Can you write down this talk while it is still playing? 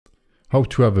How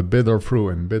to have a better flow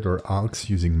and better arcs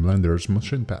using Blender's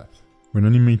motion path. When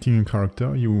animating a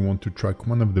character, you will want to track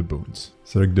one of the bones.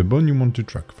 Select the bone you want to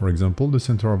track, for example the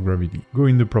center of gravity. Go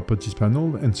in the Properties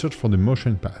panel and search for the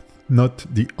motion path. Not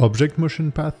the object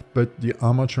motion path, but the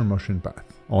armature motion path,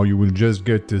 or you will just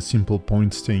get a simple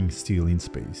point staying still in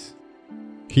space.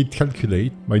 Hit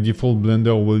Calculate. By default,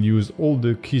 Blender will use all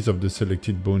the keys of the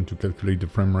selected bone to calculate the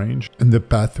frame range, and the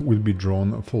path will be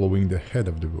drawn following the head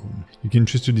of the bone. You can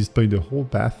choose to display the whole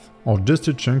path, or just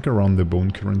a chunk around the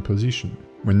bone's current position.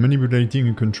 When manipulating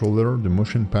a controller, the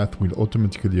motion path will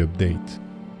automatically update.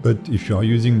 But if you are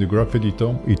using the graph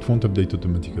editor, it won't update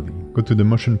automatically. Go to the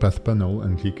motion path panel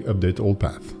and click Update All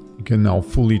Path. You can now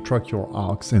fully track your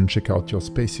arcs and check out your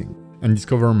spacing. And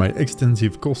discover my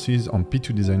extensive courses on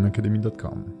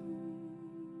p2designacademy.com.